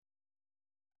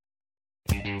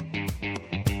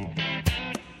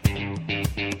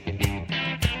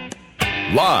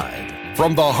Live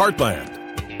from the heartland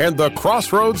and the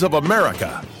crossroads of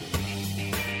America,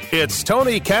 it's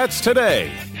Tony Katz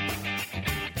Today.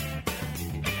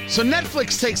 So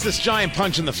Netflix takes this giant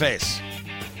punch in the face.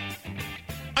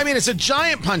 I mean, it's a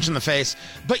giant punch in the face,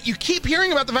 but you keep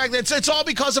hearing about the fact that it's all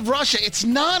because of Russia. It's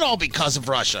not all because of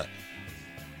Russia.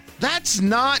 That is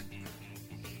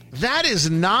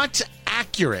not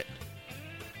accurate.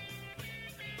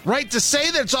 Right? To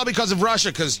say that it's all because of Russia,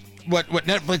 because what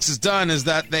Netflix has done is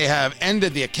that they have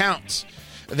ended the accounts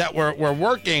that were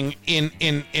working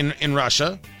in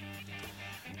Russia,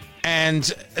 and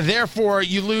therefore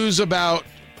you lose about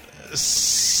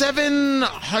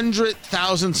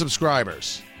 700,000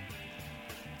 subscribers.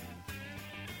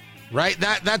 Right?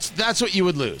 That's what you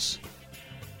would lose.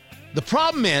 The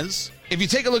problem is, if you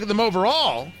take a look at them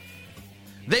overall,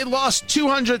 they lost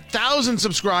 200,000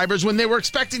 subscribers when they were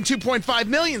expecting 2.5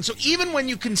 million. So even when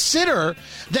you consider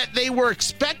that they were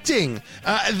expecting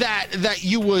that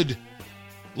you would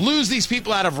lose these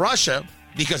people out of Russia,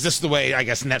 because this is the way, I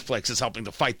guess, Netflix is helping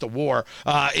to fight the war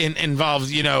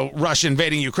involves, Russia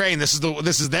invading Ukraine. This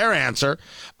is their answer.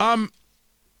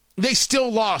 They still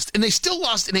lost, and they still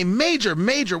lost in a major,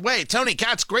 major way. Tony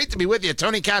Katz, great to be with you.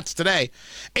 Tony Katz Today.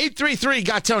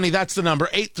 833-GOT-TONY, that's the number.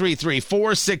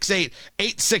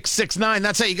 833-468-8669.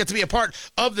 That's how you get to be a part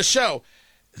of the show.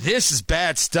 This is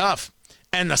bad stuff.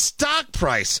 And the stock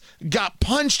price got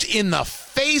punched in the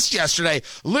face yesterday,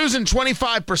 losing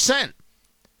 25%.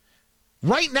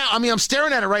 Right now, I mean, I'm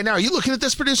staring at it right now. Are you looking at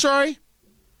this, producer Ari?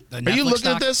 Are you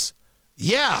looking at this?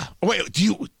 Yeah. Wait,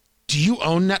 do you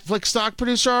own Netflix stock,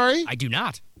 producer Ari? I do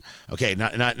not. Okay,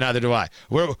 neither do I.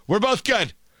 We're both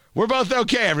good. We're both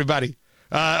okay, everybody.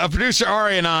 Producer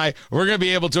Ari and I, we're going to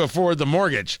be able to afford the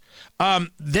mortgage.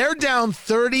 They're down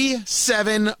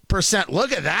 37%.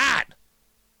 Look at that.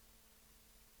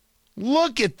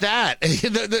 Look at that.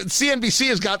 The CNBC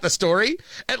has got the story.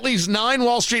 At least 9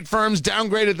 Wall Street firms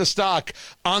downgraded the stock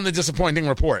on the disappointing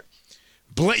report.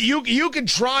 You can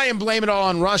try and blame it all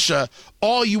on Russia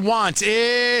all you want.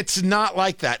 It's not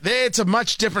like that. It's a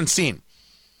much different scene.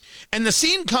 And the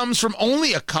scene comes from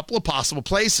only a couple of possible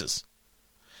places.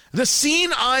 The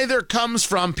scene either comes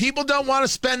from people don't want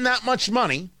to spend that much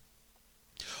money,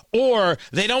 or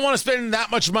they don't want to spend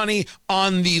that much money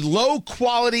on the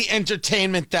low-quality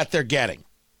entertainment that they're getting.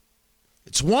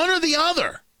 It's one or the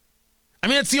other. I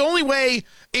mean, it's the only way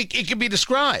it can be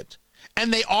described.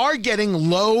 And they are getting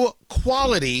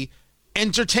low-quality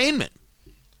entertainment.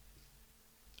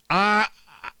 If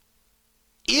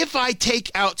I take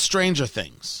out Stranger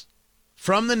Things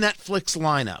from the Netflix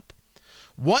lineup,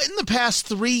 what in the past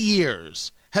 3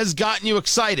 years has gotten you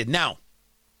excited? Now,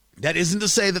 that isn't to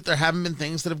say that there haven't been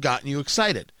things that have gotten you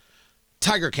excited.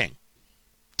 Tiger King.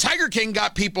 Tiger King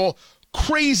got people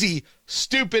crazy,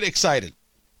 stupid excited.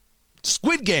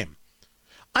 Squid Game.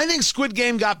 I think Squid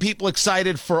Game got people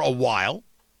excited for a while,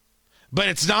 but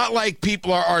it's not like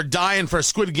people are dying for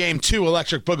Squid Game 2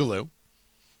 Electric Boogaloo.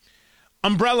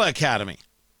 Umbrella Academy.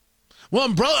 Well,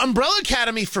 Umbrella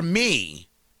Academy for me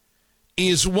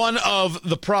is one of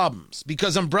the problems,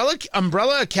 because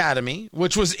Umbrella Academy,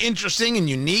 which was interesting and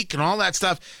unique and all that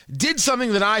stuff, did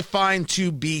something that I find to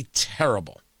be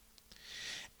terrible.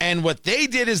 And what they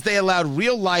did is they allowed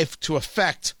real life to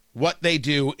affect what they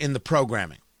do in the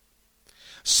programming.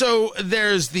 So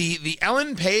there's the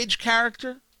Ellen Page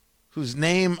character, whose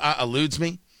name eludes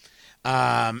me,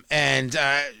 and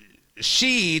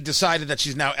she decided that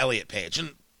she's now Elliot Page.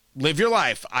 And live your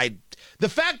life. The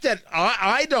fact that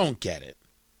I don't get it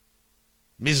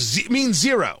means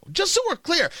zero. Just so we're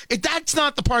clear, that's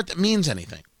not the part that means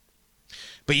anything.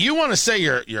 But you want to say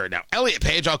you're now Elliot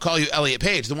Page, I'll call you Elliot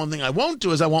Page. The one thing I won't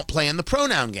do is I won't play in the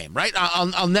pronoun game, right?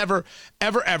 I'll never,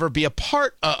 ever, ever be a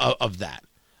part of that.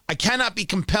 I cannot be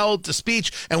compelled to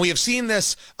speech, and we have seen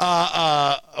this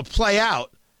play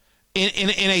out in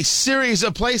a series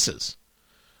of places.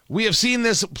 We have seen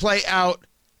this play out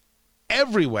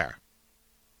everywhere.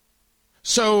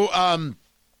 So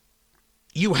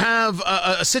you have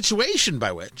a situation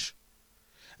by which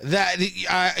that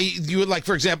you would, like,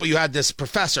 for example, you had this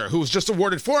professor who was just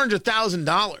awarded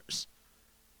 $400,000.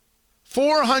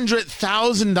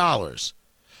 $400,000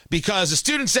 because a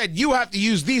student said, you have to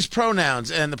use these pronouns.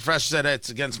 And the professor said, it's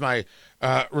against my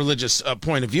religious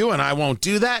point of view, and I won't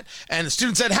do that. And the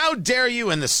student said, how dare you?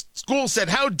 And the school said,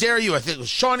 how dare you? I think it was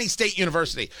Shawnee State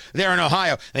University there in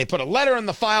Ohio. And they put a letter in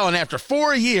the file, and after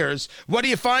 4 years, what do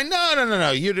you find?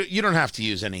 No. You don't have to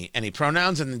use any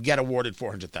pronouns and get awarded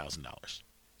 $400,000.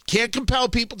 Can't compel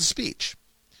people to speech.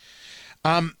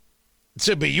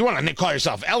 So, but you want to call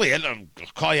yourself Elliot, I'll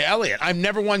call you Elliot. I've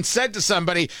never once said to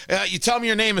somebody, you tell me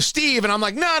your name is Steve, and I'm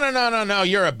like, no,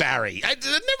 you're a Barry. It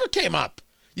never came up.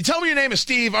 You tell me your name is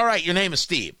Steve, all right, your name is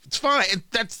Steve. It's fine.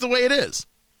 That's the way it is.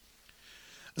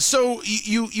 So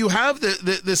you have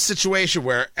this situation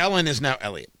where Ellen is now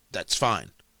Elliot. That's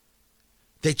fine.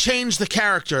 They changed the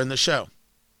character in the show.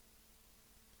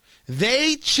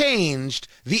 They changed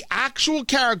the actual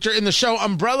character in the show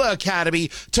Umbrella Academy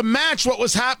to match what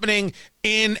was happening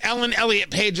in Ellen Elliott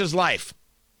Page's life.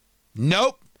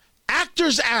 Nope.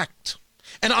 Actors act.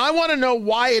 And I want to know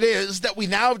why it is that we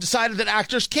now have decided that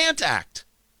actors can't act.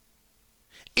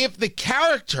 If the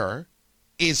character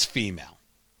is female,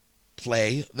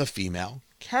 play the female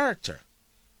character.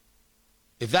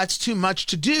 If that's too much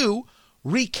to do,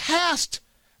 recast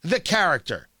the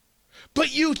character.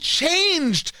 But you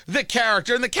changed the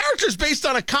character, and the character is based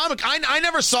on a comic. I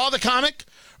never saw the comic,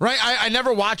 right? I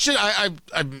never watched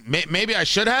it. Maybe I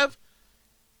should have.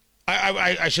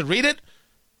 I should read it.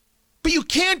 But you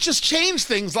can't just change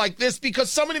things like this because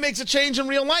somebody makes a change in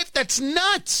real life. That's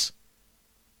nuts.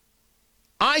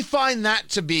 I find that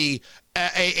to be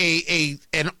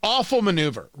an awful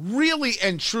maneuver, really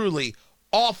and truly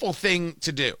awful thing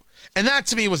to do. And that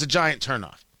to me was a giant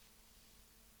turnoff.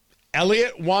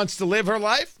 Elliot wants to live her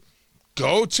life?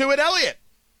 Go to it, Elliot.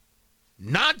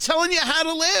 Not telling you how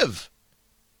to live.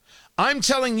 I'm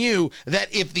telling you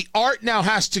that if the art now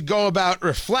has to go about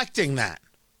reflecting that,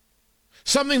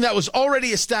 something that was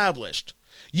already established,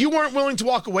 you weren't willing to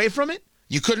walk away from it?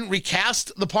 You couldn't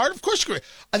recast the part? Of course you could.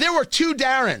 There were 2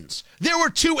 Darrens. There were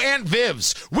 2 Aunt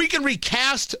Vivs. We can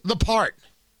recast the part.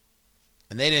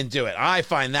 And they didn't do it. I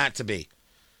find that to be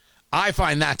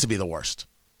the worst.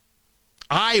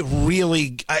 I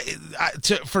really,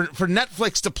 for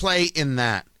Netflix to play in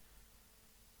that,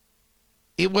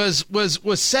 it was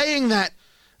saying that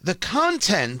the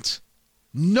content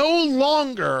no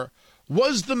longer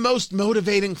was the most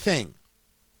motivating thing.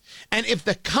 And if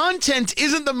the content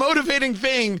isn't the motivating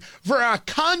thing for a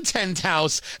content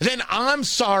house, then I'm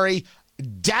sorry,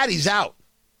 daddy's out.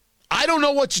 I don't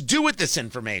know what to do with this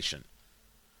information.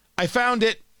 I found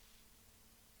it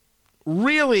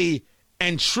really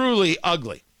and truly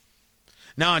ugly.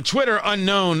 Now on Twitter,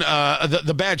 unknown,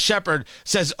 the Bad Shepherd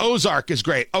says Ozark is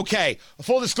great. Okay,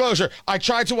 full disclosure, I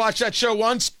tried to watch that show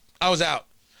once. I was out.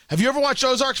 Have you ever watched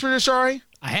Ozark, producer Ari?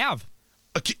 I have.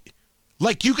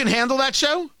 Like you can handle that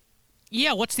show?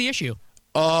 Yeah, what's the issue?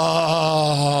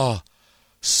 Oh,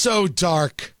 so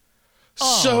dark.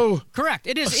 Oh, so correct.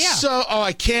 It is, yeah.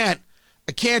 I can't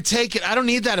take it. I don't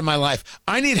need that in my life.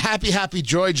 I need happy,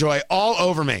 joy all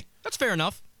over me. That's fair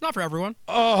enough. Not for everyone.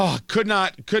 Oh, could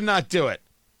not do it.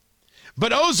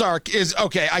 But Ozark is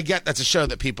okay. I get that's a show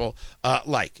that people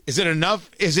like. Is it enough?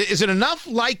 Is it enough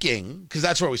liking? Because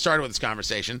that's where we started with this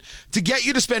conversation to get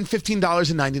you to spend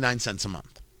 $15.99 a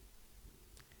month.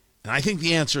 And I think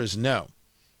the answer is no.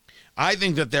 I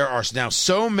think that there are now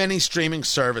so many streaming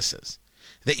services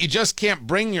that you just can't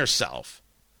bring yourself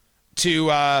to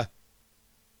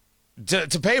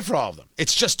pay for all of them.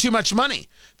 It's just too much money.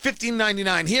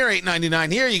 $15.99 here,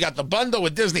 $8.99 here. You got the bundle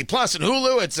with Disney Plus and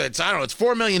Hulu. It's I don't know. It's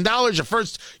 $4 million.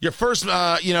 Your first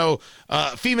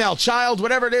female child,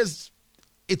 whatever it is.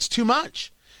 It's too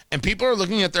much, and people are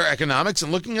looking at their economics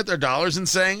and looking at their dollars and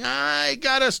saying, I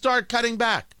gotta start cutting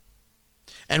back.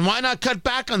 And why not cut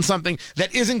back on something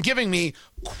that isn't giving me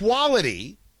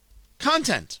quality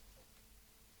content?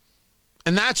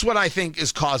 And that's what I think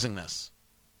is causing this.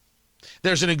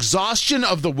 There's an exhaustion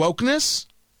of the wokeness.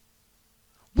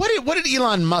 What did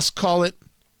Elon Musk call it?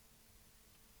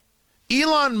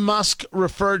 Elon Musk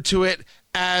referred to it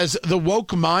as the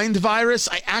woke mind virus.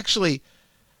 I actually,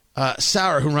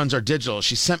 Sarah, who runs our digital,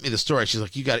 she sent me the story. She's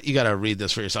like, you got to read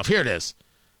this for yourself. Here it is.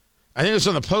 I think it's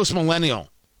on the Post Millennial.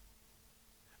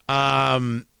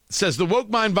 Says the woke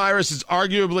mind virus is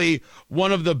arguably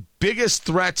one of the biggest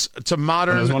threats to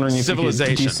modern civilization. I was wondering if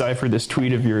you could decipher this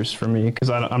tweet of yours for me, because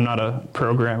I'm not a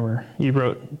programmer. You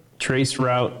wrote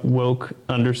traceroute woke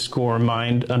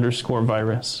 _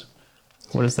 virus.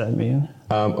 What does that mean?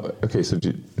 Okay, so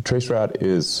traceroute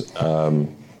is a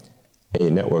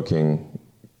networking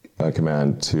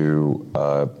command to.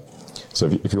 So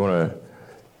if you want to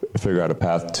figure out a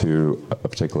path to a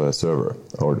particular server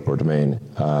or domain,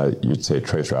 you'd say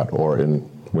traceroute, or in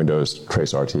Windows,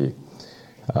 traceRT.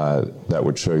 That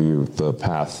would show you the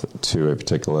path to a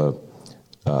particular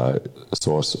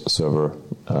source server,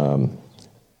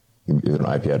 either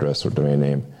an IP address or domain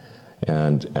name,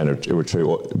 and it would show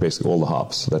you basically all the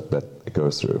hops that it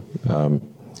goes through,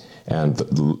 and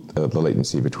the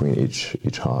latency between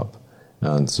each hop.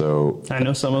 And so I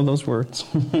know some of those words.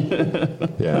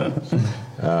 yeah.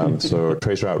 So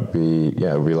traceroute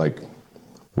would be like,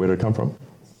 where did it come from?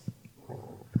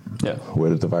 Yeah. Where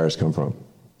did the virus come from?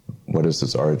 What is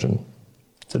its origin?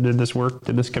 So did this work?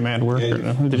 Did this command work? Or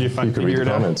no? Did you read the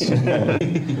comments?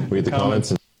 Read the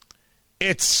comments.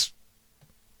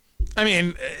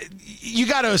 You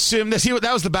got to assume this.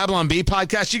 That was the Babylon Bee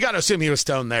podcast. You got to assume he was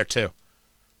stoned there too.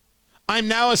 I'm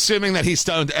now assuming that he's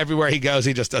stoned everywhere he goes.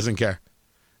 He just doesn't care.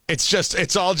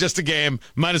 It's all just a game.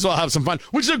 Might as well have some fun,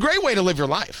 which is a great way to live your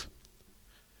life.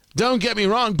 Don't get me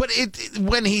wrong, but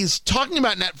when he's talking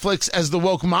about Netflix as the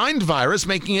woke mind virus,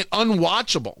 making it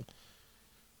unwatchable,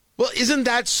 well, isn't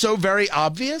that so very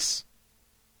obvious?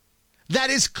 That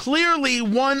is clearly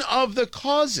one of the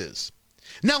causes.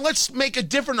 Now, let's make a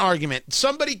different argument.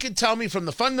 Somebody could tell me from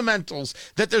the fundamentals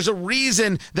that there's a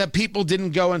reason that people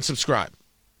didn't go and subscribe.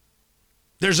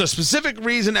 There's a specific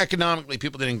reason economically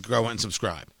people didn't go and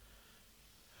subscribe.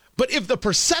 But if the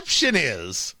perception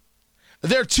is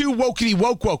they're too wokey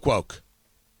woke,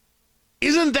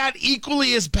 isn't that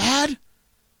equally as bad?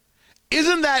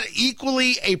 Isn't that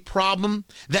equally a problem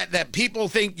that people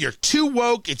think you're too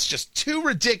woke, it's just too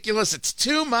ridiculous, it's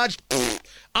too much? Pfft,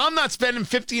 I'm not spending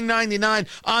 $15.99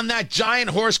 on that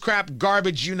giant horse crap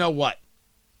garbage, you know what?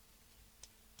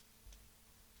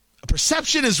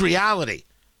 Perception is reality.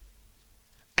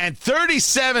 And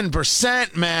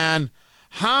 37%, man,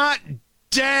 hot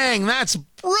dang, that's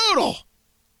brutal.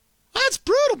 That's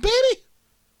brutal, baby.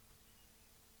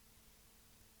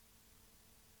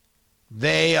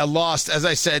 They lost, as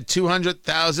I said,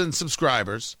 200,000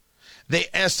 subscribers. They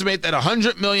estimate that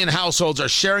 100 million households are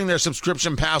sharing their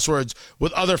subscription passwords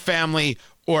with other family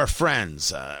or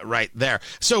friends right there.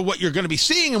 So what you're going to be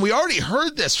seeing, and we already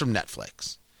heard this from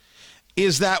Netflix,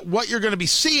 is that what you're going to be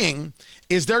seeing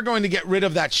is they're going to get rid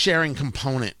of that sharing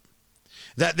component,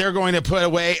 that they're going to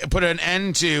put an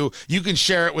end to. You can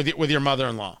share it with your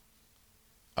mother-in-law.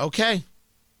 Okay.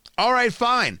 All right,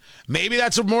 fine. Maybe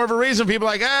that's more of a reason people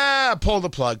are like, pull the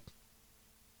plug.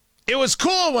 It was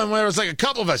cool when there was like a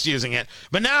couple of us using it,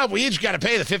 but now we each got to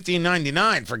pay the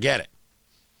 $15.99. Forget it.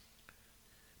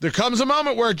 There comes a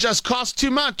moment where it just costs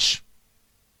too much.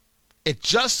 It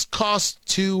just costs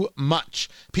too much.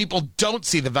 People don't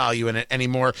see the value in it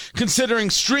anymore, considering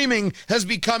streaming has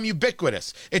become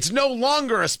ubiquitous. It's no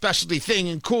longer a specialty thing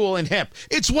and cool and hip.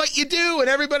 It's what you do, and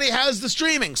everybody has the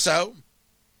streaming, so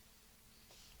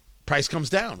price comes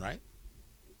down, right?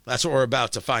 That's what we're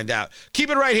about to find out.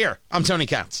 Keep it right here. I'm Tony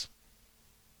Katz.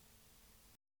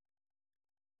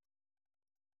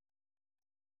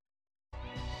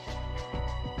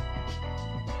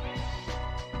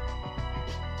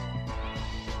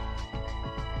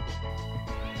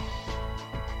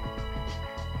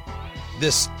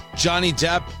 This Johnny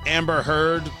Depp, Amber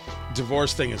Heard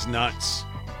divorce thing is nuts.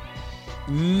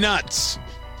 Nuts.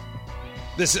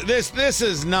 This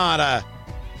is not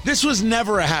this was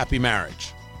never a happy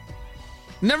marriage.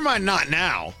 Never mind, not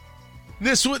now.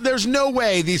 There's no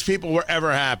way these people were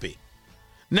ever happy.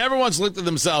 Never once looked at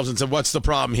themselves and said, what's the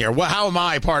problem here? Well, how am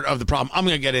I part of the problem? I'm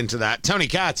going to get into that. Tony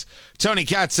Katz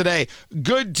today.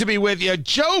 Good to be with you.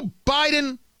 Joe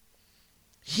Biden,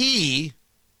 he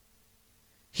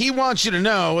wants you to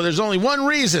know there's only one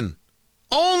reason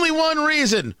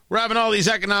we're having all these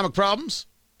economic problems.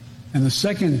 And the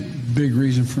second big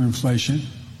reason for inflation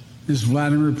is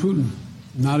Vladimir Putin.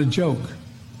 Not a joke.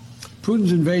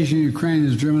 Putin's invasion of Ukraine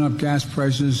has driven up gas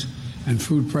prices and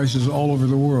food prices all over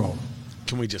the world.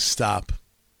 Can we just stop?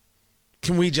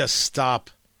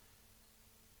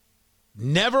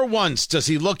 Never once does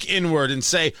he look inward and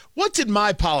say, what did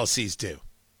my policies do?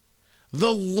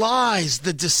 The lies,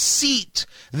 the deceit,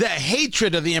 the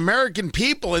hatred of the American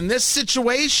people in this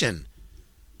situation.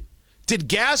 Did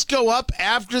gas go up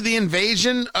after the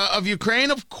invasion of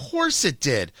Ukraine? Of course it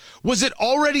did. Was it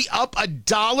already up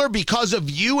 $1 because of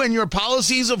you and your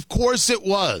policies? Of course it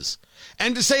was.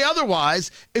 And to say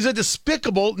otherwise is a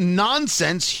despicable,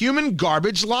 nonsense, human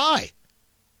garbage lie.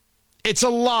 It's a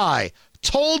lie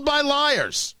told by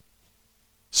liars.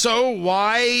 So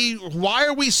why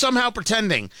are we somehow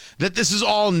pretending that this is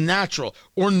all natural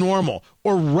or normal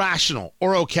or rational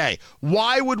or okay?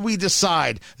 Why would we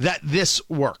decide that this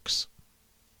works?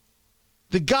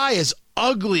 The guy is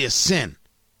ugly as sin.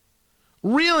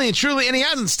 Really and truly, and he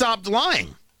hasn't stopped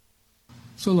lying.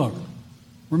 So look,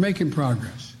 we're making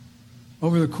progress.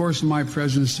 Over the course of my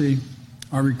presidency,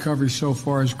 our recovery so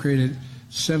far has created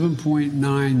 7.9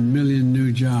 million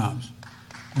new jobs.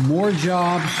 More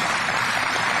jobs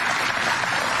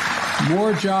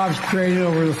created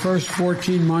over the first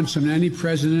 14 months than any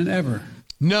president ever.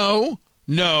 No.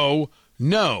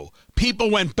 No. People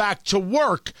went back to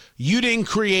work. You didn't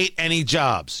create any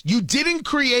jobs. You didn't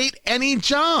create any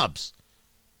jobs.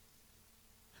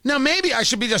 Now, maybe I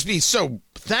should just be so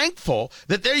thankful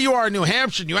that there you are in New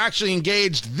Hampshire and you actually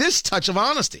engaged this touch of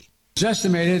honesty. It's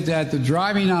estimated that the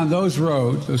driving on those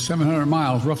roads, those 700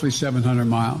 miles, roughly 700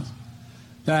 miles,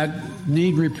 that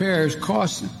need repairs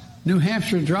cost New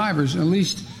Hampshire drivers at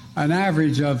least an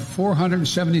average of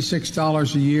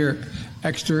 $476 a year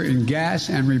extra in gas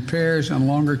and repairs and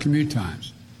longer commute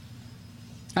times.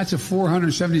 That's a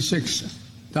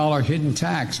 $476 hidden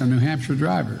tax on New Hampshire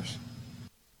drivers.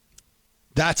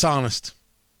 That's honest.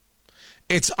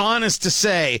 It's honest to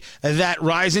say that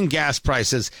rising gas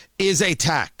prices is a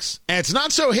tax. And it's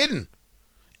not so hidden.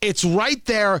 It's right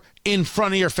there in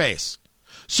front of your face.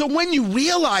 So when you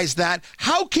realize that,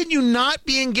 how can you not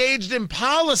be engaged in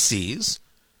policies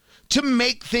to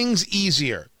make things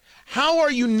easier? How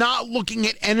are you not looking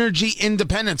at energy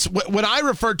independence, what I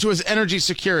refer to as energy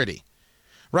security,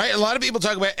 right? A lot of people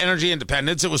talk about energy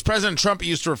independence. It was President Trump who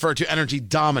used to refer to energy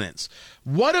dominance.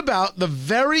 What about the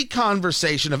very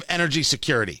conversation of energy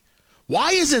security?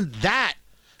 Why isn't that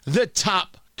the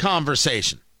top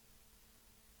conversation?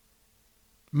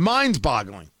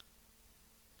 Mind-boggling.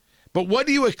 But what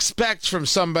do you expect from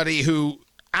somebody who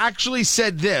actually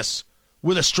said this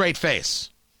with a straight face?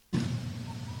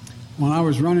 When I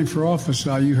was running for office,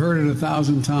 you heard it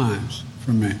 1,000 times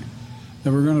from me,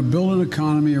 that we're going to build an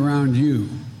economy around you.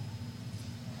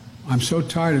 I'm so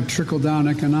tired of trickle-down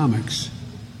economics.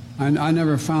 I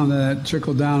never found that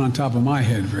trickled down on top of my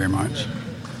head very much.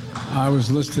 I was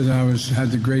listed,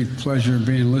 had the great pleasure of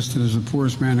being listed as the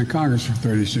poorest man in Congress for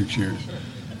 36 years.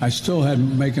 I still had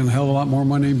making a hell of a lot more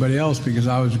money than anybody else because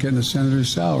I was getting a senator's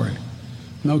salary.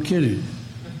 No kidding.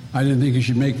 I didn't think you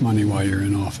should make money while you're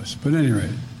in office. But at any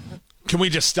rate. Can we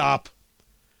just stop?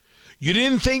 You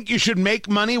didn't think you should make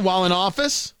money while in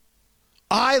office?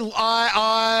 I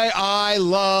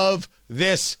love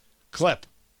this clip.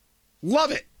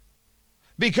 Love it.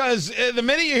 Because the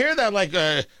minute you hear that, like,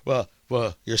 well,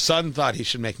 your son thought he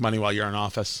should make money while you're in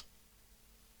office.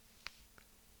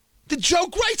 The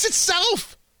joke writes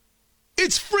itself.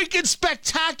 It's freaking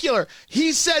spectacular.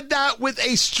 He said that with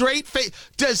a straight face.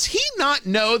 Does he not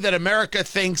know that America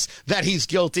thinks that he's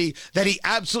guilty, that he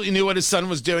absolutely knew what his son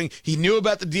was doing? He knew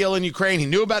about the deal in Ukraine. He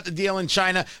knew about the deal in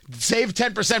China. Save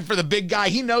 10% for the big guy.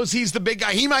 He knows he's the big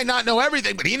guy. He might not know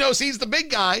everything, but he knows he's the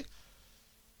big guy.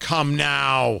 Come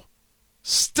now.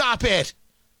 Stop it.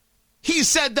 He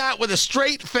said that with a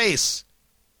straight face.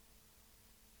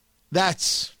 That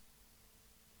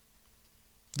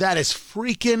is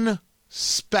freaking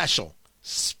special.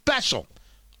 Special.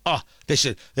 Oh, they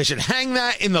should hang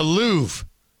that in the Louvre.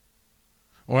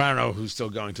 Or I don't know who's still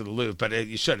going to the Louvre, but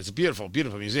you should. It's a beautiful,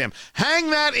 beautiful museum. Hang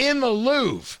that in the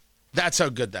Louvre. That's how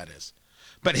good that is.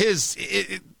 But his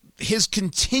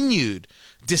continued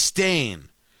disdain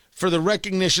for the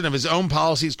recognition of his own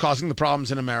policies causing the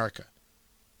problems in America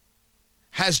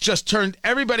has just turned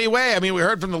everybody away. I mean, we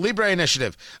heard from the Libre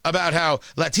Initiative about how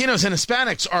Latinos and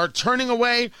Hispanics are turning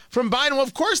away from Biden. Well,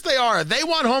 of course they are. They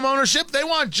want home ownership. They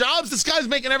want jobs. This guy's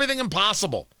making everything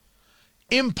impossible.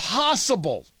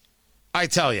 Impossible, I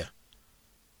tell you.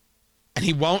 And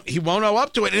he won't owe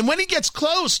up to it. And when he gets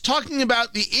close, talking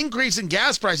about the increase in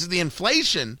gas prices, the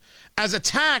inflation, as a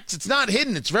tax, it's not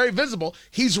hidden. It's very visible.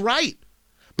 He's right.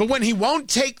 But when he won't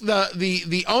take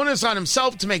the onus on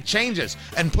himself to make changes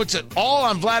and puts it all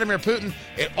on Vladimir Putin,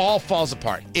 it all falls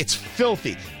apart. It's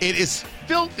filthy. It is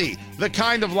filthy, the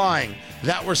kind of lying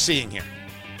that we're seeing here.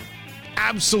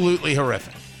 Absolutely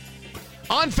horrific.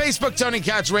 On Facebook, Tony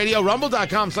Katz Radio,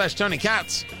 rumble.com/Tony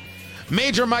Katz.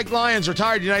 Major Mike Lyons,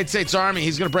 retired United States Army.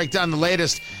 He's going to break down the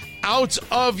latest out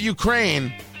of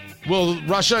Ukraine. Will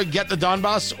Russia get the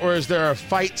Donbass, or is there a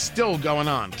fight still going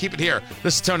on? Keep it here.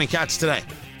 This is Tony Katz Today.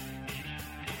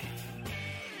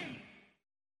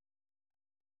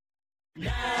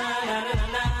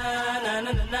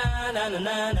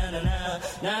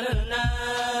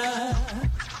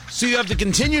 So you have the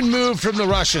continued move from the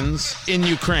Russians in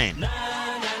Ukraine.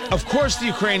 Of course, the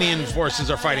Ukrainian forces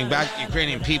are fighting back. The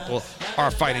Ukrainian people are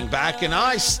fighting back. And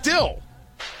I still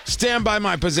stand by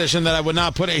my position that I would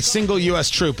not put a single U.S.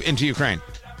 troop into Ukraine.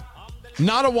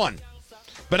 Not a one.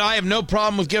 But I have no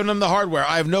problem with giving them the hardware.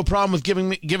 I have no problem with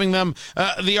giving them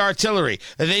the artillery.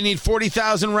 They need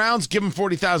 40,000 rounds, give them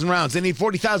 40,000 rounds. They need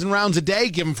 40,000 rounds a day,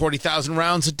 give them 40,000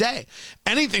 rounds a day.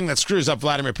 Anything that screws up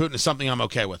Vladimir Putin is something I'm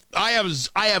okay with. I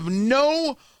have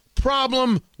no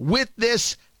problem with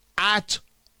this at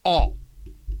all.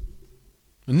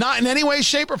 Not in any way,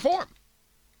 shape, or form.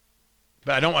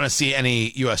 But I don't want to see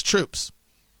any U.S. troops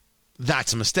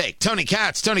that's a mistake. Tony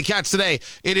Katz today.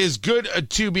 It is good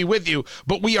to be with you,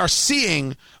 but we are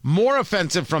seeing more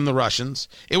offensive from the Russians.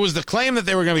 It was the claim that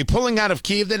they were going to be pulling out of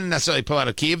Kyiv. They didn't necessarily pull out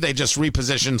of Kyiv. They just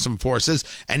repositioned some forces.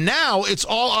 And now it's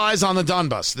all eyes on the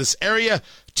Donbas, this area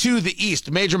to the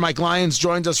east. Major Mike Lyons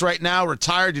joins us right now,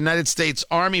 retired United States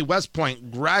Army West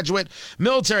Point graduate,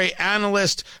 military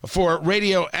analyst for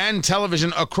radio and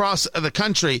television across the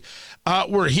country.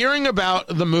 We're hearing about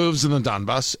the moves in the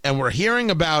Donbas, and we're hearing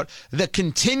about the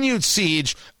continued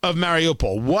siege of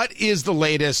Mariupol. What is the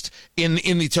latest in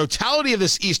the totality of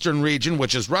this eastern region,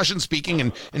 which is Russian-speaking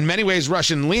and in many ways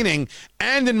Russian-leaning,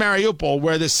 and in Mariupol,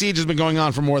 where the siege has been going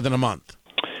on for more than a month?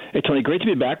 Hey, Tony, great to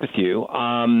be back with you.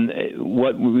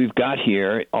 What we've got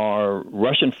here are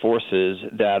Russian forces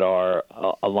that are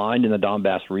aligned in the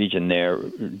Donbass region. They're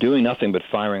doing nothing but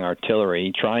firing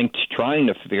artillery, trying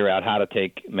to figure out how to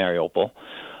take Mariupol.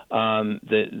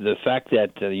 The fact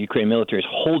that the Ukraine military is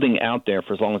holding out there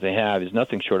for as long as they have is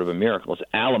nothing short of a miracle. It's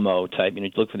Alamo type. You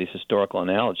look for these historical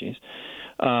analogies.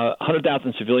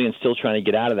 100,000 civilians still trying to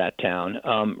get out of that town.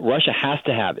 Russia has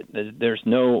to have it. There's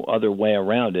no other way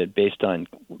around it based on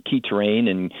key terrain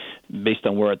and based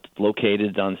on where it's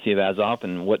located on the Sea of Azov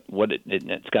and what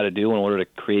it's got to do in order to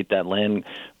create that land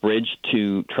bridge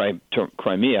to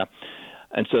Crimea.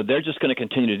 And so they're just going to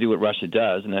continue to do what Russia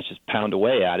does, and that's just pound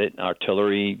away at it,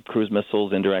 artillery, cruise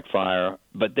missiles, indirect fire.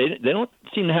 But they don't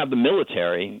seem to have the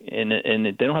military, and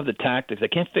they don't have the tactics. They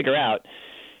can't figure out.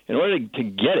 In order to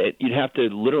get it, you'd have to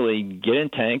literally get in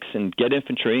tanks and get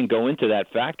infantry and go into that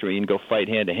factory and go fight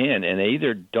hand to hand. And they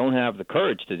either don't have the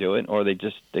courage to do it, or they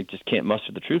just can't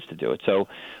muster the troops to do it. So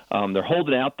they're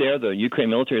holding out there. The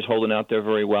Ukraine military is holding out there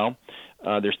very well.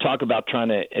 There's talk about trying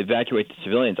to evacuate the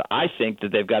civilians. I think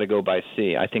that they've got to go by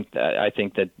sea. I think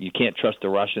that you can't trust the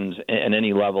Russians at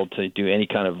any level to do any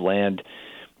kind of land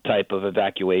type of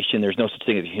evacuation. There's no such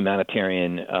thing as a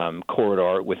humanitarian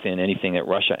corridor within anything that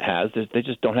Russia has. They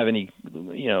just don't have any,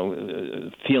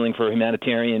 feeling for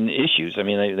humanitarian issues. I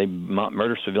mean, they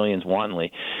murder civilians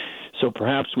wantonly. So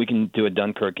perhaps we can do a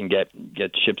Dunkirk and get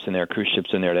ships in there, cruise ships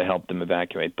in there to help them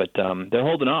evacuate. But they're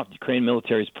holding off. The Ukraine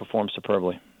military has performed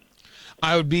superbly.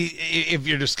 I would be, if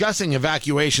you're discussing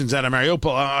evacuations out of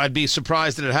Mariupol, I'd be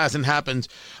surprised that it hasn't happened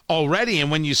already. And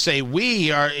when you say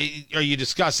we, are you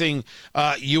discussing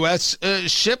U.S.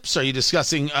 ships? Are you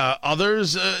discussing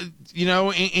others,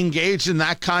 engaged in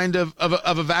that kind of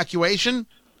evacuation?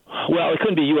 Well, it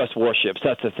couldn't be U.S. warships.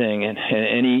 That's the thing, and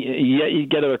you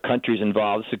get other countries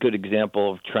involved. It's a good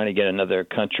example of trying to get another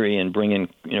country and bring in,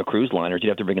 cruise liners. You'd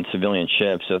have to bring in civilian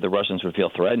ships, so the Russians would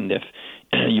feel threatened if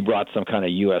you brought some kind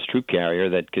of U.S. troop carrier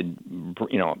that could,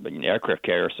 an aircraft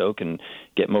carrier, so can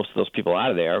get most of those people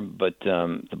out of there. But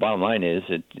the bottom line is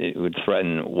it would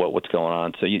threaten what's going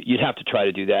on. So you'd have to try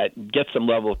to do that, get some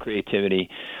level of creativity.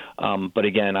 But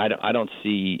again, I don't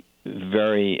see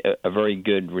a very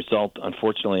good result,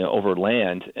 unfortunately, over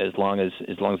land as long as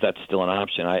that's still an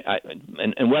option.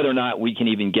 And whether or not we can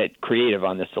even get creative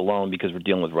on this alone, because we're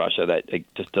dealing with Russia, that it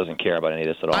just doesn't care about any of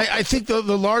this at all. I think the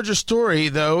larger story,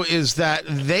 though, is that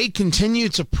they continue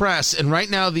to press, and right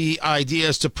now the idea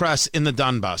is to press in the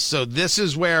Donbas. So this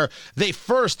is where the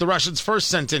Russians first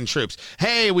sent in troops.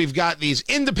 Hey, we've got these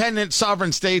independent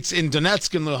sovereign states in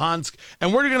Donetsk and Luhansk,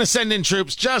 and we're going to send in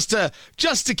troops just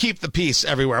to keep the peace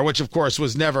everywhere, which of course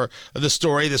was never the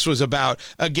story. This was about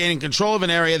gaining control of an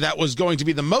area that was going to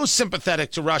be the most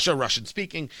sympathetic to Russia,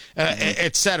 Russian-speaking,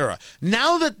 etc.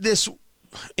 Now that this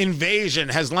invasion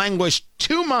has languished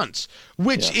 2 months,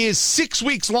 which is 6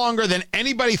 weeks longer than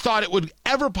anybody thought it would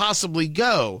ever possibly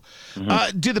go,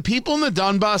 do the people in the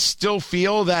Donbas still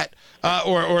feel that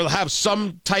or have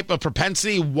some type of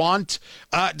propensity, want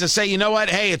to say, you know what,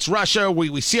 hey, it's Russia,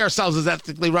 we see ourselves as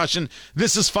ethnically Russian,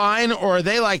 this is fine? Or are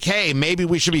they like, hey, maybe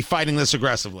we should be fighting this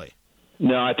aggressively?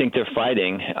 No, I think they're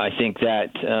fighting. I think that,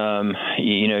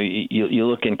 you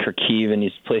look in Kharkiv and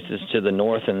these places to the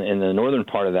north and in the northern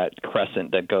part of that crescent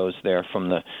that goes there on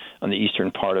the eastern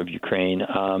part of Ukraine,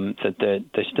 that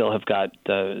they still have got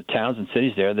towns and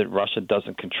cities there that Russia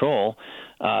doesn't control.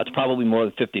 It's probably more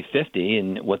than 50-50,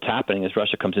 and what's happening is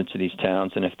Russia comes into these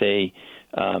towns, and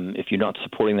if you're not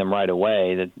supporting them right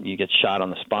away, that you get shot on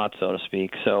the spot, so to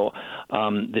speak. So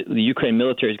the Ukraine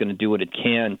military is going to do what it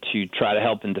can to try to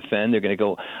help and defend. They're going to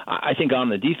go, I think, on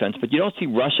the defense, but you don't see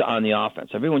Russia on the offense.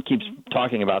 Everyone keeps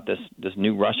talking about this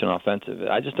new Russian offensive.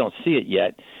 I just don't see it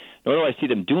yet. Nor do I see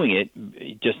them doing it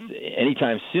just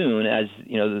anytime soon. As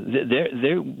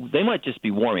they might just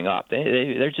be warming up.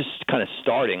 They're just kind of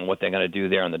starting what they're going to do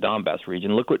there in the Donbass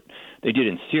region. Look what they did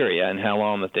in Syria and how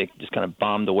long that they just kind of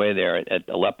bombed away there at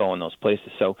Aleppo and those places.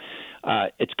 So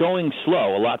It's going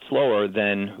slow, a lot slower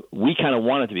than we kind of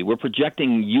want it to be. We're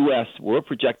projecting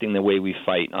the way we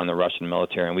fight on the Russian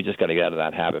military, and we just got to get out of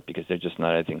that habit because they're just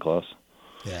not anything close.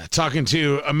 Yeah, talking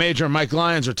to a Major Mike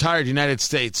Lyons, retired United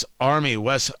States Army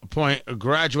West Point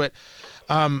graduate.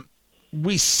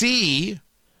 We see,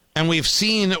 and we've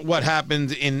seen what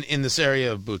happened in this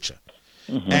area of Bucha.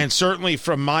 Mm-hmm. And certainly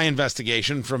from my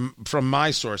investigation, from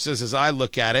my sources, as I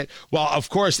look at it, well, of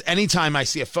course, anytime I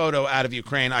see a photo out of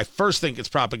Ukraine, I first think it's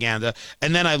propaganda,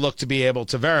 and then I look to be able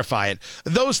to verify it.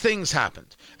 Those things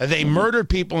happened. They murdered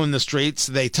people in the streets.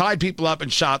 They tied people up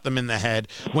and shot them in the head.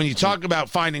 When you talk about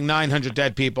finding 900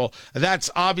 dead people, that's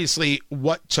obviously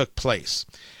what took place.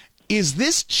 Is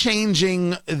this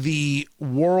changing the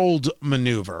world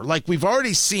maneuver? Like we've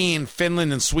already seen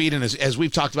Finland and Sweden, as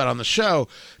we've talked about on the show,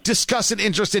 discuss an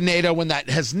interest in NATO when that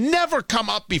has never come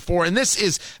up before. And this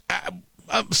is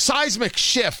a seismic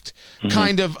shift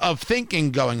kind of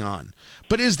thinking going on.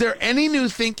 But is there any new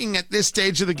thinking at this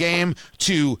stage of the game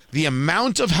to the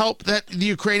amount of help that the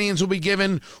Ukrainians will be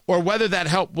given, or whether that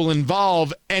help will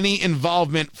involve any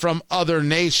involvement from other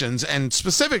nations, and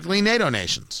specifically NATO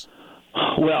nations?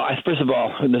 Well, first of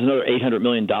all, there's another $800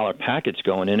 million package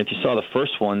going in. If you saw the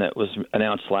first one that was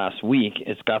announced last week,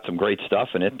 it's got some great stuff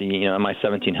in it. The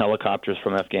Mi-17 helicopters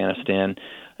from Afghanistan,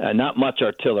 not much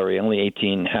artillery, only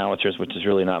 18 howitzers, which is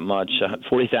really not much.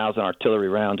 40,000 artillery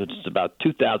rounds, which is about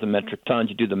 2,000 metric tons.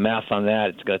 You do the math on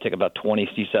that, it's going to take about 20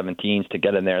 C-17s to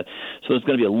get in there. So there's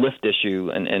going to be a lift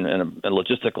issue and a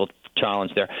logistical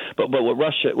challenge there. But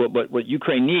what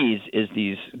Ukraine needs is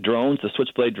these drones, the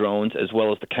Switchblade drones, as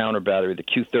well as the counter battery, the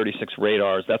Q-36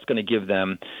 radars. That's going to give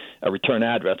them a return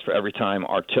address for every time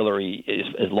artillery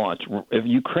is launched. If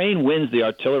Ukraine wins the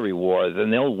artillery war,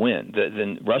 then they'll win.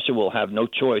 Then Russia will have no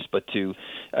choice but to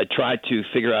try to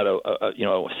figure out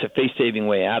a face-saving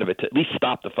way out of it to at least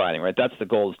stop the fighting. Right, that's the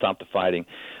goal: to stop the fighting.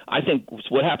 I think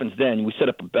what happens then, we set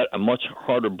up a much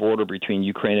harder border between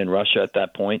Ukraine and Russia at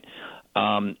that point.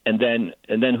 And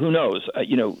then who knows?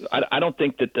 I don't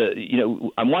think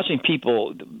that I'm watching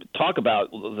people talk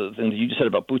about the things you just said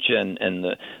about Bucha and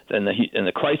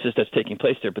the crisis that's taking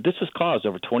place there. But this was caused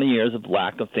over 20 years of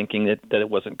lack of thinking that it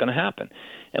wasn't going to happen.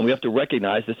 And we have to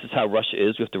recognize this is how Russia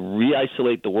is. We have to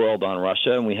re-isolate the world on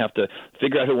Russia, and we have to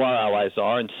figure out who our allies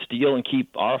are and steal and keep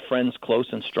our friends close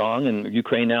and strong. And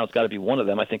Ukraine now has got to be one of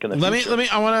them, I think, in the future.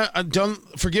 I want to don't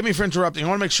forgive me for interrupting. I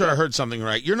want to make sure I heard something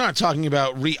right. You're not talking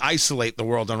about re-isolate the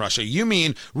world on Russia. You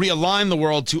mean realign the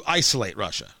world to isolate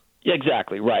Russia. Yeah,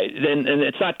 exactly, right. And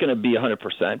it's not going to be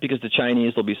 100% because the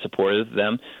Chinese will be supportive of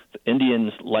them. The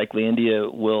Indians, likely India,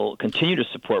 will continue to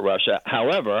support Russia.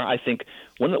 However, I think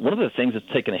one of the things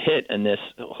that's taken a hit in this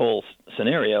whole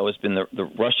scenario has been the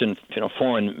Russian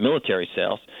foreign military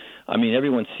sales. I mean,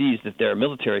 everyone sees that their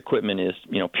military equipment is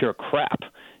pure crap.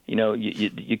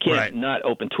 You can't not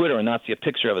open Twitter and not see a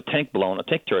picture of a tank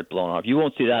turret blown off. You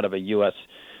won't see that of a U.S.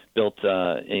 built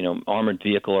armored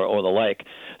vehicle or the like.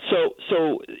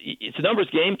 So it's a numbers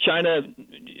game.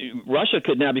 Russia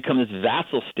could now become this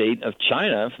vassal state of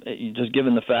China, just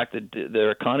given the fact that their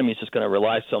economy is just going to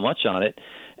rely so much on it.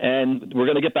 And we're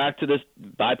going to get back to this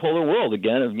bipolar world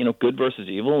again of good versus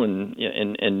evil and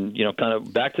kind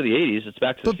of back to the 80s. It's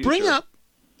back to the future.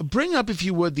 Bring up, if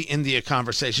you would, the India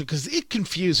conversation, because it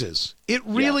confuses. It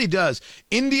really does.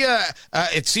 India,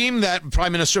 it seemed that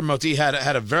Prime Minister Modi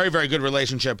had a very, very good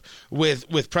relationship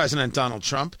with President Donald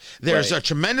Trump. There's a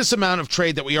tremendous amount of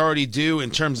trade that we already do in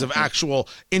terms of actual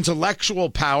intellectual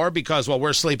power, because while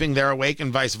we're sleeping, they're awake,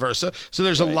 and vice versa. So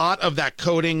there's a lot of that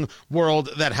coding world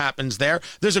that happens there.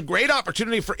 There's a great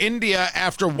opportunity for India,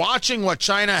 after watching what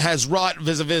China has wrought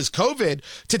vis-a-vis COVID,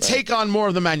 to take on more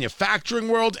of the manufacturing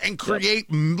world and create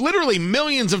literally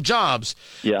millions of jobs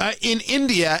in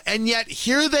India, and yet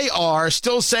here they are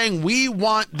still saying we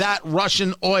want that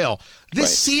Russian oil.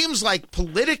 This seems like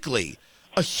politically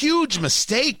a huge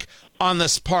mistake on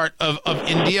this part of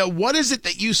India. What is it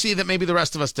that you see that maybe the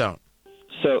rest of us don't?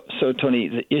 So Tony,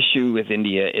 the issue with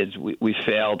India is we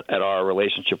failed at our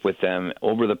relationship with them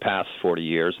over the past 40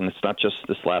 years, and it's not just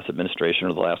this last administration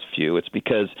or the last few. It's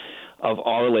because of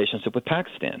our relationship with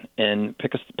Pakistan. And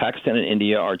Pakistan and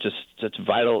India are just such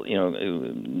vital,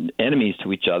 enemies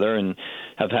to each other, and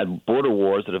have had border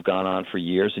wars that have gone on for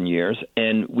years and years.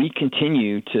 And we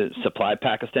continue to supply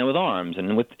Pakistan with arms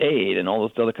and with aid and all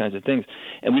those other kinds of things.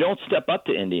 And we don't step up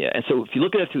to India. And so if you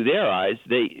look at it through their eyes,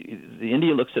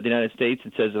 India looks at the United States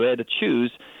and says, if they had to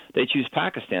choose, they choose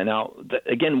Pakistan. Now,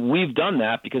 again, we've done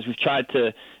that because we've tried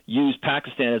to use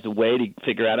Pakistan as a way to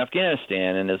figure out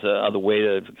Afghanistan and as another way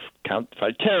to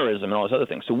fight terrorism and all those other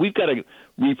things. So we've got to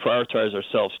reprioritize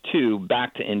ourselves too,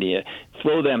 back to India,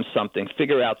 throw them something,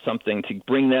 figure out something to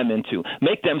bring them into,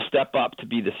 make them step up to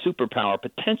be the superpower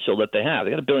potential that they have.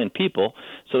 They got 1 billion people,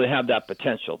 so they have that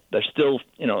potential. They're still,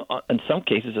 in some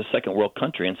cases, a second world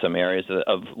country in some areas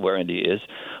of where India is,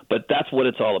 but that's what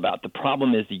it's all about. The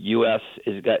problem is the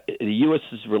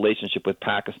U.S.'s relationship with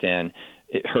Pakistan,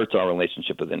 it hurts our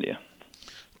relationship with India.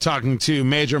 Talking to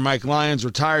Major Mike Lyons,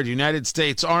 retired United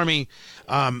States Army.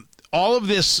 All of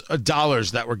this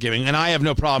dollars that we're giving, and I have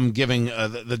no problem giving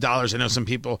the dollars. I know some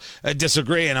people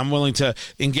disagree, and I'm willing to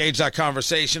engage that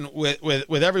conversation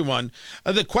with everyone.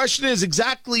 The question is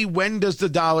exactly when does the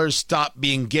dollars stop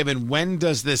being given? When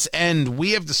does this end?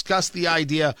 We have discussed the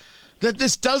idea that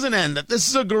this doesn't end, that this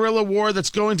is a guerrilla war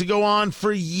that's going to go on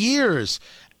for years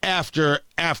after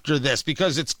this,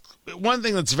 because it's one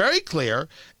thing that's very clear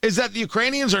is that the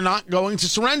Ukrainians are not going to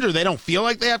surrender. They don't feel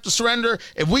like they have to surrender.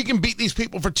 If we can beat these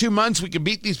people for 2 months, we can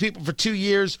beat these people for 2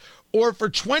 years or for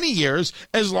 20 years,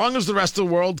 as long as the rest of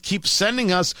the world keeps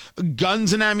sending us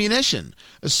guns and ammunition.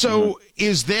 So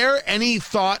is there any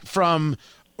thought from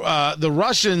the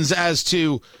Russians as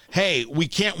to, hey, we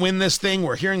can't win this thing?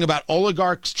 We're hearing about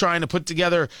oligarchs trying to put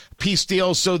together peace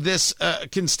deals so this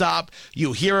can stop.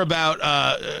 You hear about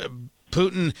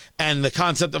Putin and the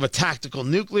concept of a tactical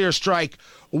nuclear strike.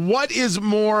 What is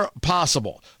more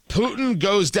possible? Putin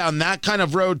goes down that kind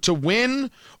of road to win,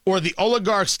 or the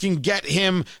oligarchs can get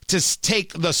him to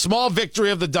take the small victory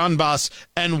of the Donbass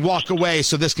and walk away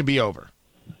so this can be over?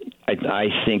 I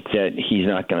think that he's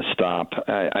not going to stop.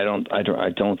 I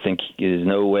don't think there's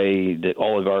no way that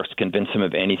oligarchs convince him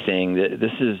of anything.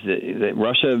 This is that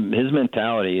Russia. His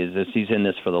mentality is that he's in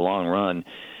this for the long run,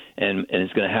 and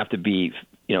it's going to have to be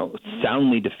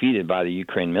soundly defeated by the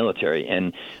Ukraine military.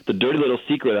 And the dirty little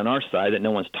secret on our side that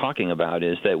no one's talking about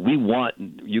is that we want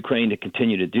Ukraine to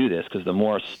continue to do this, because the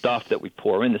more stuff that we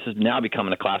pour in, this is now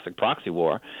becoming a classic proxy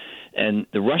war. And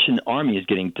the Russian army is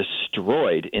getting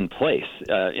destroyed in place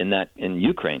in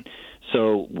Ukraine.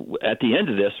 So at the end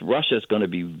of this, Russia is going to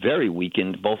be very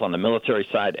weakened, both on the military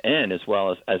side and as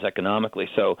well as economically.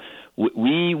 So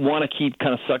we want to keep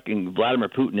kind of sucking Vladimir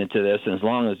Putin into this, and as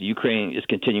long as Ukraine is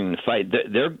continuing to fight,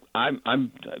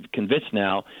 I'm convinced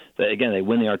now that, again, they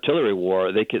win the artillery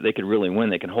war, they could really win.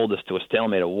 They can hold us to a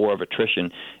stalemate, a war of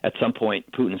attrition. At some point,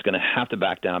 Putin's going to have to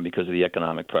back down because of the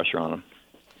economic pressure on him.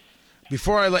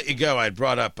 Before I let you go, I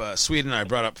brought up Sweden, I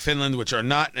brought up Finland, which are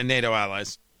not NATO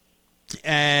allies.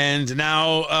 And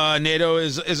now NATO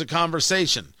is a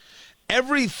conversation.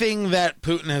 Everything that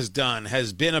Putin has done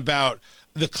has been about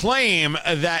the claim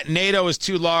that NATO is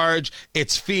too large,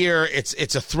 it's fear,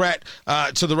 it's a threat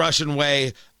to the Russian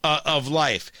way of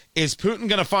life. Is Putin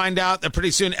going to find out that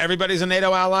pretty soon everybody's a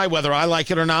NATO ally, whether I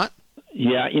like it or not?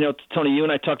 Yeah, Tony, you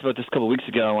and I talked about this a couple of weeks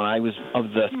ago when I was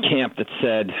of the camp that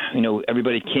said,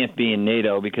 everybody can't be in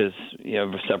NATO because,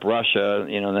 except Russia,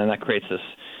 and then that creates this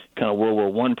kind of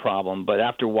World War I problem. But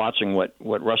after watching what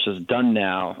Russia's done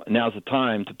now's the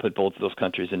time to put both of those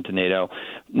countries into NATO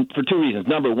for two reasons.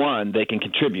 Number one, they can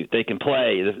contribute. They can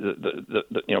play.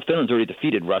 Finland's already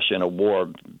defeated Russia in a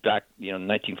war back, in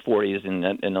the 1940s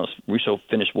in those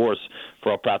Russo-Finnish wars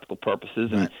for all practical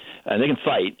purposes. And, and they can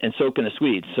fight, and so can the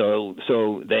Swedes.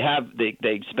 So they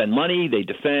spend money, they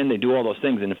defend, they do all those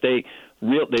things. And if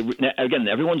again,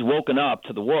 everyone's woken up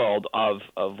to the world of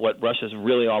what Russia's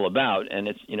really all about, and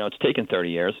it's taken 30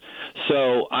 years.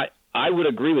 So I would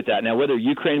agree with that. Now, whether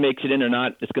Ukraine makes it in or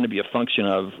not, it's going to be a function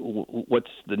of what's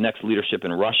the next leadership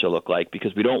in Russia look like,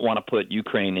 because we don't want to put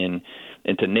Ukraine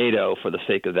into NATO for the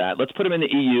sake of that. Let's put them in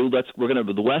the EU.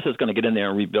 The West is going to get in there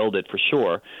and rebuild it for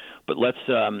sure. But let's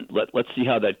see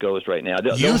how that goes right now.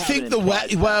 You think the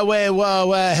West?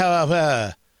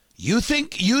 You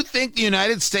think the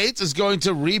United States is going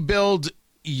to rebuild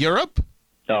Europe?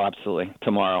 Oh, absolutely.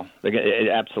 Tomorrow,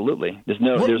 absolutely.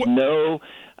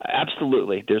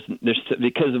 Absolutely. There's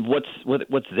because of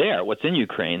what's there, what's in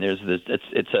Ukraine. There's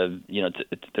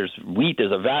wheat.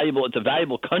 It's a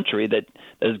valuable country that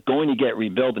is going to get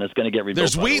rebuilt, and it's going to get rebuilt.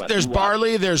 There's wheat, there's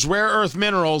barley, there's rare earth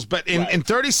minerals, but in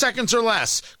 30 seconds or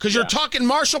less, because you're talking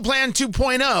Marshall Plan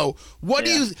 2.0.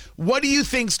 What do you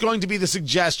think is going to be the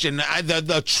suggestion?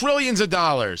 The trillions of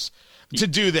dollars to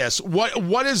do this.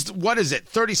 What is it?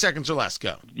 30 seconds or less.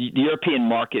 Go. The European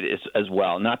market is as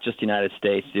well, not just the United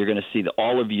States. You're going to see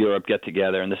all of Europe get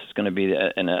together, and this is going to be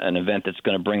an event that's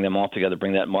going to bring them all together,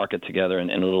 bring that market together, and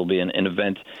it'll be an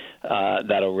event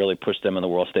that'll really push them on the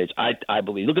world stage. I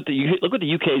believe. Look what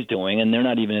the UK is doing, and they're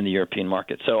not even in the European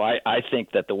market. So I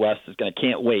think that the West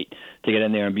can't wait to get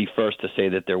in there and be first to say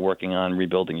that they're working on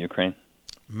rebuilding Ukraine.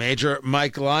 Major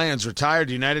Mike Lyons, retired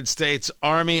United States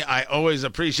Army. I always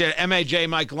appreciate it. MAJ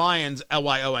Mike Lyons,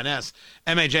 Lyons.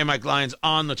 MAJ Mike Lyons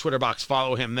on the Twitter box.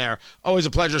 Follow him there. Always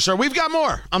a pleasure, sir. We've got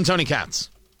more. I'm Tony Katz.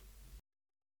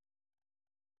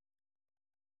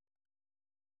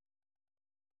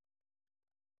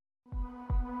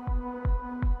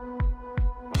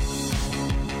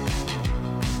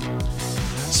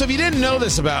 So if you didn't know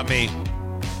this about me,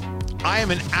 I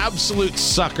am an absolute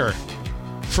sucker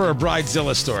for a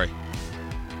Bridezilla story.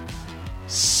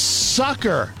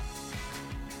 Sucker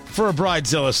for a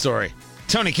Bridezilla story.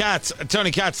 Tony Katz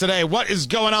today. What is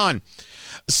going on?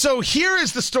 So here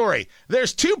is the story.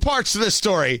 There's two parts to this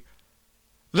story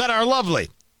that are lovely.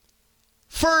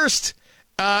 First,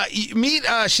 meet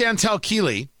Chantel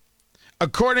Keeley.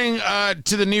 According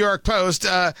to the New York Post,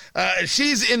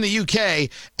 she's in the UK,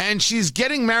 and she's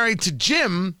getting married to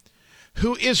Jim,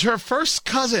 who is her first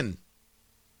cousin.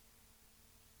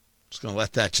 Just going to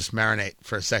let that just marinate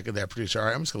for a second there, producer. All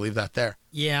right, I'm just going to leave that there.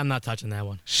 Yeah, I'm not touching that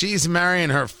one. She's marrying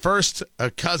her first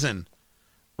cousin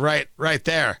right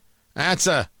there. That's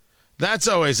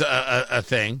always a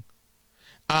thing.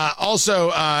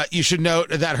 Also, you should note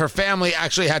that her family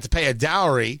actually had to pay a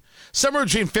dowry, somewhere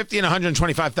between $50,000 and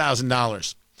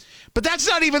 $125,000. But that's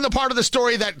not even the part of the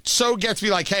story that so gets me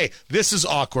like, hey, this is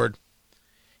awkward.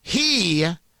 He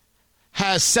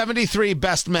has 73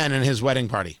 best men in his wedding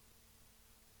party.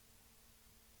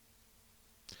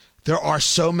 There are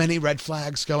so many red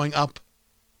flags going up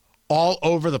all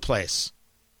over the place.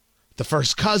 The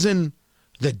first cousin,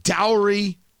 the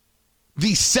dowry,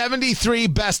 the 73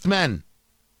 best men.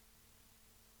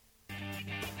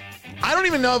 I don't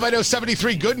even know if I know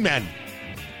 73 good men.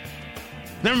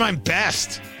 Never mind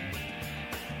best.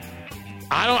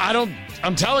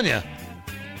 I'm telling you.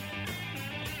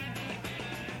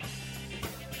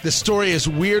 This story is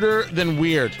weirder than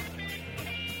weird.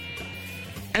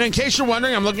 And in case you're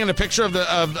wondering, I'm looking at a picture of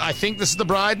I think this is the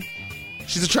bride.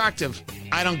 She's attractive.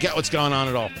 I don't get what's going on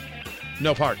at all.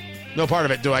 No part of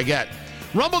it do I get.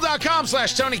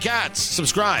 Rumble.com/Tony Katz.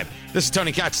 Subscribe. This is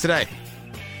Tony Katz Today.